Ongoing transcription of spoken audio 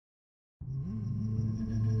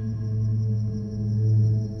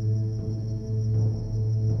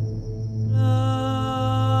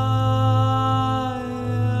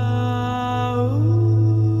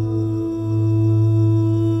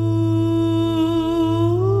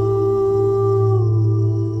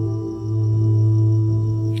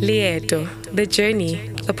Lieto, The Journey,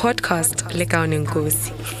 the podcast Lekao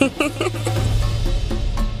Nkosi.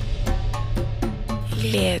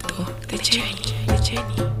 Lieto, The Journey, The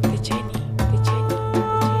Journey, The Journey, The Journey.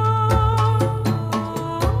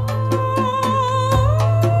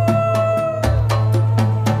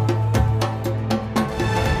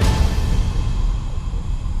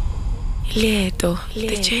 Lieto,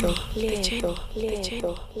 The Journey, The Journey, The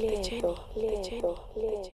Journey, The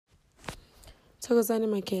Journey. Thokozani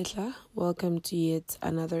Maketla, welcome to yet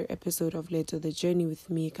another episode of Leto the Journey with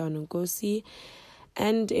me, Nkosi.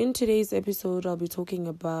 And in today's episode, I'll be talking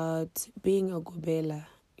about being a gobela,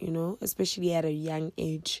 especially at a young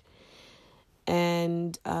age.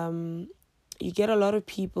 And you get a lot of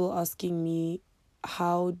people asking me,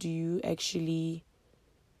 how do you actually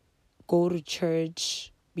go to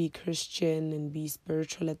church, be Christian, and be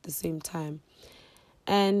spiritual at the same time?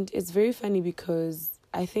 And it's very funny because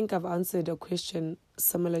I think I've answered a question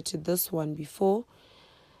similar to this one before.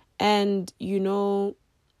 And, a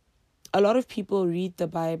lot of people read the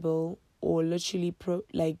Bible or literally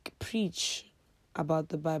preach about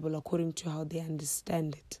the Bible according to how they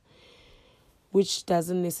understand it, which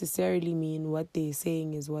doesn't necessarily mean what they're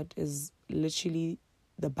saying is what is literally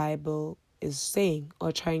the Bible is saying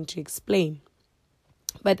or trying to explain.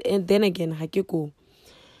 But then again, hakiko.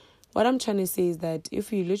 What I'm trying to say is that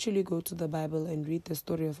if you literally go to the Bible and read the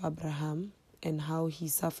story of Abraham and how he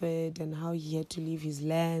suffered and how he had to leave his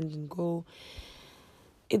land and go,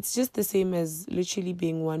 it's just the same as literally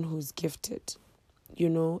being one who's gifted,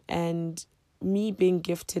 and me being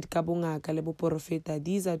gifted, kabunga kalebo porofeta.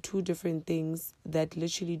 These are two different things that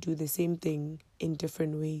literally do the same thing in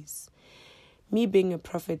different ways. Me being a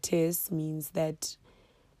prophetess means that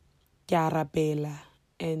ke a rapela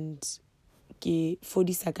and ke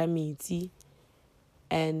fodisa ka metsi,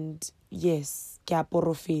 and yes, ke a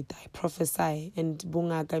porofeta, I prophesy, and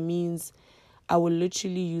bongaka means I will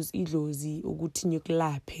literally use idlozi ukuthi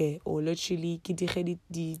ngikulaphe, or literally ke dige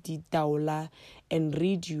di taola and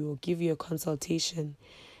read you or give you a consultation,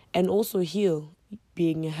 and also heal,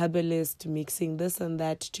 being a herbalist, mixing this and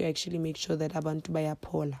that to actually make sure that abantu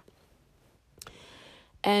bayaphola.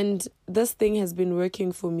 And this thing has been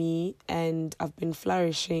working for me and I've been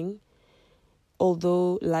flourishing.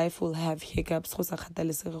 Although life will have hiccups,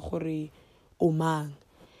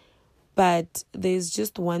 but there's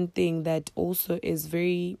just one thing that also is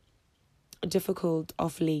very difficult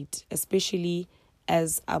of late, especially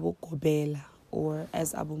as Abu Kobela or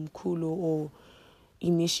as Abu Mkulu or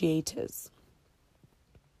initiators.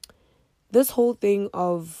 This whole thing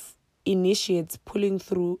of initiates pulling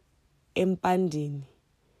through empandini,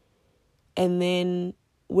 and then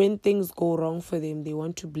when things go wrong for them, they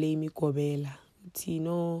want to blame Kobela.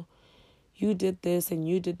 You did this and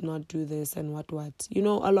you did not do this and what.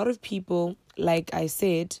 A lot of people, like I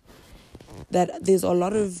said, that there's a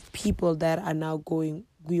lot of people that are now going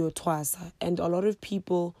Guyotwasa, and a lot of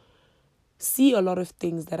people see a lot of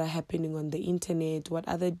things that are happening on the internet, what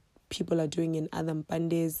other people are doing in other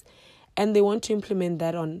mpandes, and they want to implement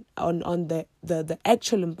that on the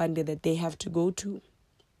actual mpande that they have to go to.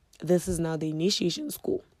 This is now the initiation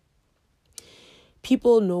school.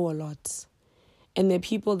 People know a lot. And they're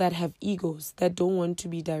people that have egos, that don't want to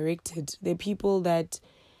be directed. They're people that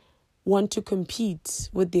want to compete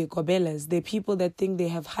with their gobelas. They're people that think they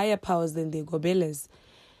have higher powers than their gobelas.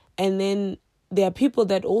 And then there are people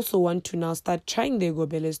that also want to now start trying their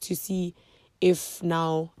gobelas to see if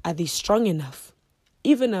now are they strong enough,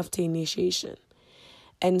 even after initiation.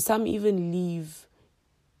 And some even leave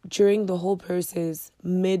during the whole process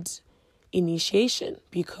mid-initiation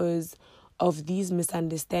because of these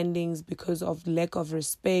misunderstandings, because of lack of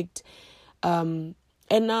respect. And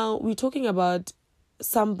now we're talking about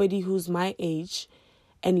somebody who's my age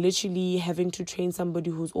and literally having to train somebody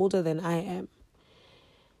who's older than I am.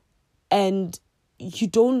 And you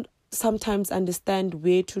don't sometimes understand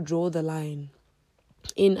where to draw the line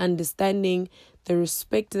in understanding the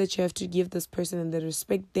respect that you have to give this person and the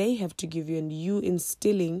respect they have to give you, and you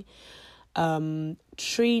instilling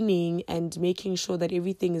training and making sure that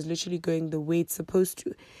everything is literally going the way it's supposed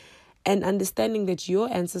to, and understanding that your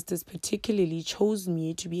ancestors particularly chose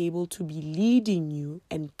me to be able to be leading you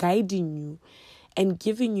and guiding you and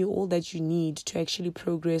giving you all that you need to actually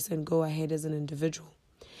progress and go ahead as an individual.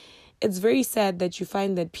 It's very sad that you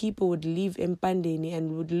find that people would leave Mpandeni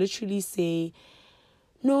and would literally say,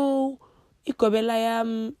 no, ikobela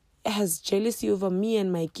yam has jealousy over me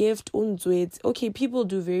and my gift. Okay, people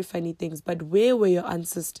do very funny things, but where were your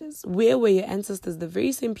ancestors? Where were your ancestors? The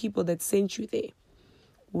very same people that sent you there.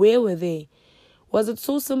 Where were they? Was it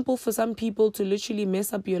so simple for some people to literally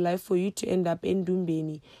mess up your life for you to end up in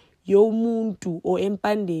Dumbeni? yomuntu or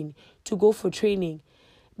empandeni to go for training,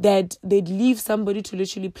 that they'd leave somebody to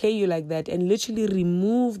literally play you like that and literally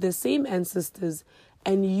remove the same ancestors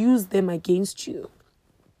and use them against you.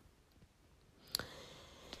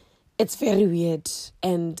 It's very weird,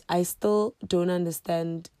 and I still don't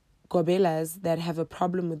understand gobelas that have a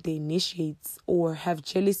problem with the initiates or have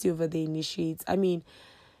jealousy over the initiates. I mean,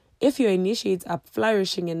 if your initiates are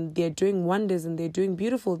flourishing and they're doing wonders and they're doing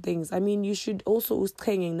beautiful things, I mean, you should also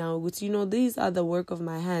ustrenging now, because, you know, these are the work of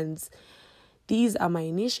my hands. These are my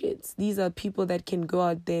initiates. These are people that can go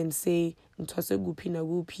out there and say, and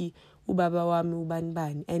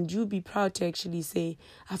you be proud to actually say,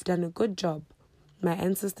 I've done a good job. My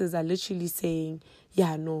ancestors are literally saying,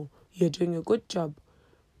 yeah, no, you're doing a good job.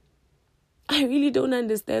 I really don't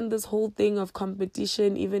understand this whole thing of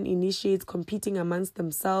competition, even initiates competing amongst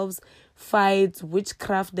themselves, fights,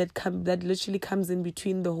 witchcraft that literally comes in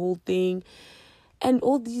between the whole thing, and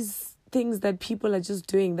all these things that people are just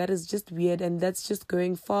doing. That is just weird, and that's just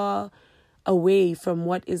going far away from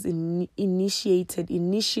what is initiated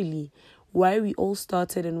initially, why we all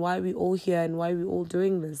started and why we all here and why we all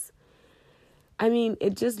doing this. I mean,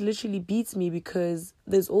 it just literally beats me, because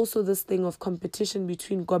there's also this thing of competition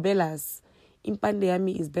between gobelas. Impande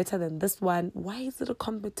yami is better than this one. Why is it a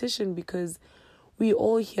competition? Because we're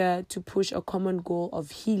all here to push a common goal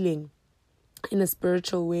of healing in a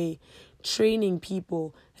spiritual way, training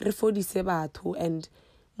people, and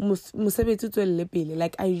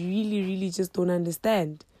like, I really just don't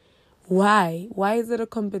understand. Why? Why is it a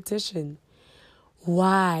competition?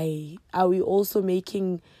 Why are we also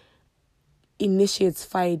making initiates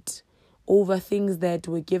fight over things that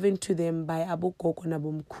were given to them by Abokoko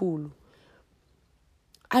Nabumkulu?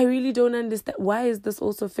 I really don't understand. Why is this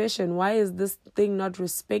also fashion? Why is this thing not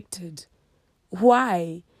respected?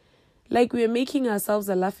 Why? Like, we're making ourselves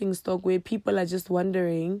a laughing stock where people are just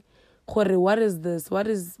wondering, what is this? What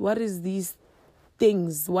is these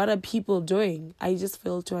things? What are people doing? I just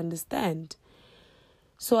fail to understand.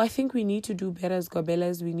 So I think we need to do better as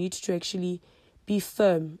gobelas. We need to actually be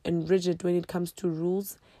firm and rigid when it comes to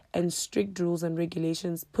rules and strict rules and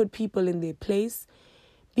regulations. Put people in their place.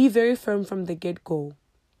 Be very firm from the get-go.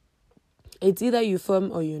 It's either you're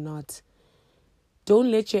firm or you're not. Don't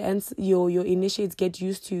let your initiates get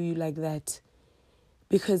used to you like that,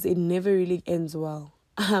 because it never really ends well.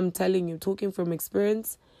 I'm telling you, talking from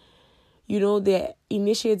experience, you know, the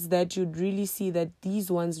initiates that you'd really see that these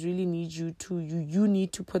ones really need you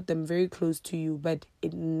need to put them very close to you, but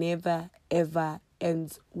it never ever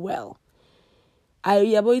ends well.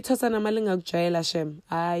 I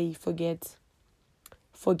forget.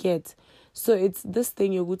 So it's this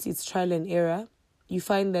thing, it's trial and error. You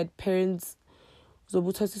find that parents,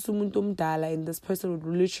 and this person would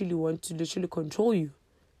literally want to control you.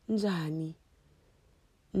 Njani.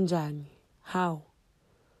 How?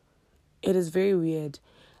 It is very weird.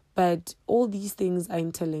 But all these things are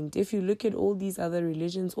interlinked. If you look at all these other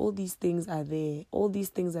religions, all these things are there. All these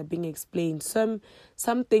things are being explained. Some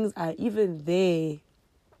things are even there.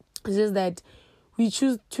 It's just that we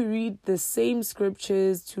choose to read the same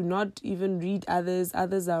scriptures, to not even read others.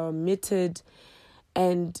 Others are omitted.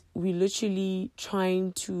 And we literally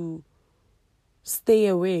trying to stay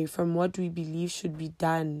away from what we believe should be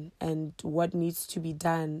done and what needs to be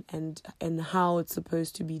done and how it's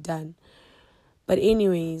supposed to be done. But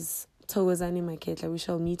anyways, Thokozani Maketla, we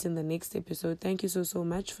shall meet in the next episode. Thank you so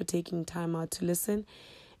much for taking time out to listen.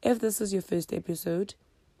 If this is your first episode,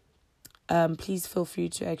 please feel free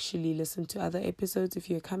to actually listen to other episodes. If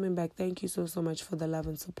you're coming back, thank you so much for the love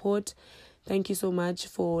and support. Thank you so much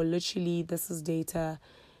for literally, this is data,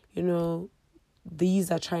 you know, these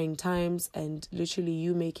are trying times, and literally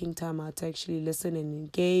you making time out to actually listen and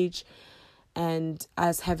engage, and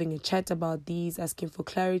us having a chat about these, asking for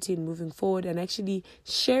clarity and moving forward, and actually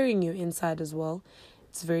sharing your insight as well.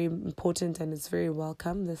 It's very important and it's very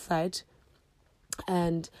welcome, the side.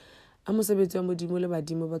 And that's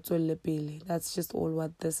just all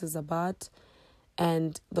what this is about,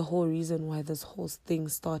 and the whole reason why this whole thing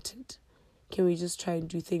started. Can we just try and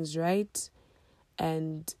do things right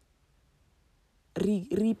and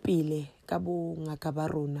ripile kabo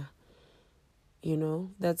ngakabarona? You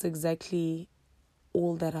know, that's exactly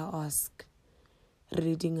all that I ask.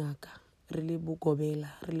 Really ngaka, really bugobela,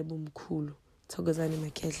 really bumkulu. Thokozani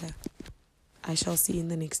Maketla. I shall see you in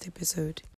the next episode.